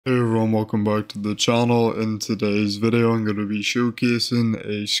everyone, welcome back to the channel. In today's video I'm going to be showcasing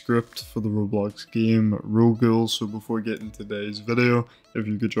a script for the Roblox game Ro-Ghoul. So before getting today's video, if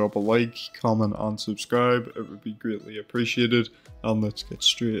you could drop a like, comment and subscribe, it would be greatly appreciated. And let's get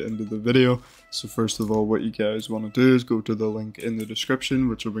straight into the video. So first of all, what you guys want to do is go to the link in the description,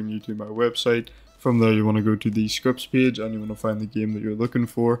 which will bring you to my website. From there you want to go to the scripts page and you want to find the game that you're looking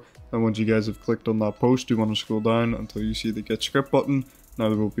for. And once you guys have clicked on that post, you want to scroll down until you see the get script button. Now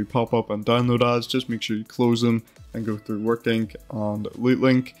there will be pop-up and download ads. Just make sure you close them and go through work link and loot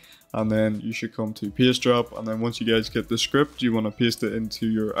link, and then you should come to paste drop. And then once you guys get the script, you want to paste it into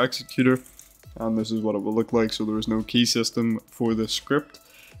your executor, and this is what it will look like. So there is no key system for this script.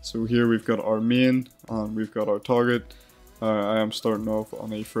 So here we've got our main and we've got our target. I am starting off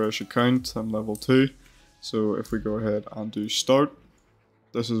on a fresh account. I'm level 2. So if we go ahead and do start,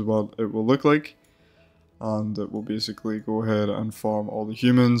 this is what it will look like. And it will basically go ahead and farm all the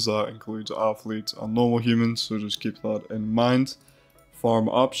humans. That includes athletes and normal humans, so just keep that in mind. Farm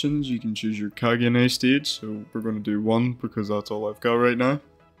options, you can choose your Kagane stage, so we're going to do 1 because that's all I've got right now.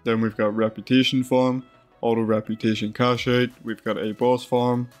 Then we've got reputation farm, auto reputation cash out, we've got a boss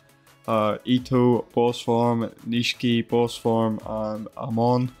farm, Ito boss farm, Nishiki boss farm, and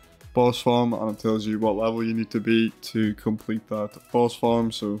Amon boss farm, and it tells you what level you need to be to complete that boss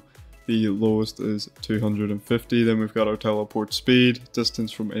farm. So the lowest is 250. Then we've got our teleport speed,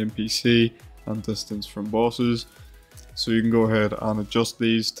 distance from NPC, and distance from bosses. So you can go ahead and adjust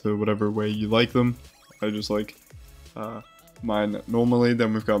these to whatever way you like them. I just like mine normally.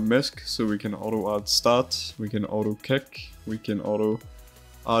 Then we've got misc, so we can auto add stats, we can auto kick, we can auto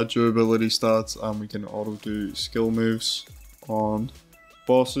add durability stats, and we can auto do skill moves on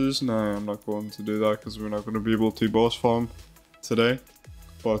bosses. Now I'm not going to do that because we're not going to be able to boss farm today.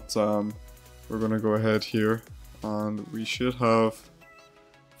 But we're going to go ahead here and we should have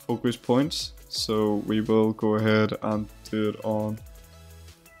focus points. So we will go ahead and do it on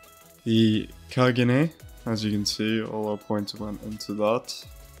the Kagane. As you can see, all our points went into that.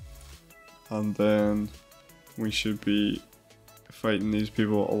 And then we should be fighting these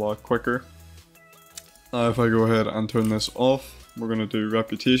people a lot quicker. Now if I go ahead and turn this off, we're going to do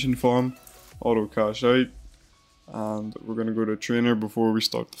reputation farm, auto cash out. And we're going to go to trainer before we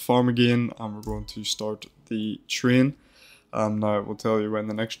start the farm again, and we're going to start the train. Now it will tell you when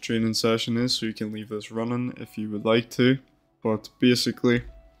the next training session is, so you can leave this running if you would like to. But basically,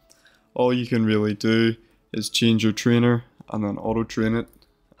 all you can really do is change your trainer and then auto train it,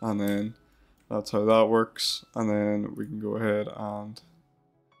 and then that's how that works. And then we can go ahead and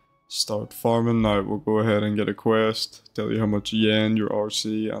start farming. Now we'll go ahead and get a quest, tell you how much yen, your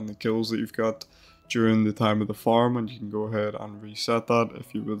RC, and the kills that you've got during the time of the farm, and you can go ahead and reset that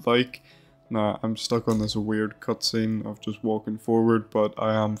if you would like. Now I'm stuck on this weird cutscene of just walking forward, but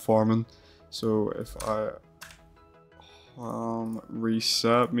I am farming, so if I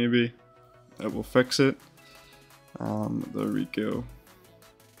reset, maybe it will fix it. There we go.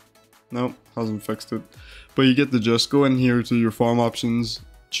 Nope, hasn't fixed it, but you get the gist. Go in here to your farm options,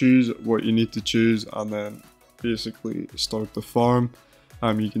 choose what you need to choose, and then basically start the farm.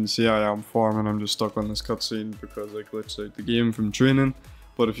 You can see I am farming. I'm just stuck on this cutscene because I glitched out the game from training.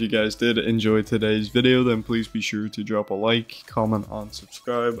 But if you guys did enjoy today's video, then please be sure to drop a like, comment and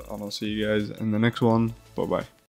subscribe, and I'll see you guys in the next one. Bye bye.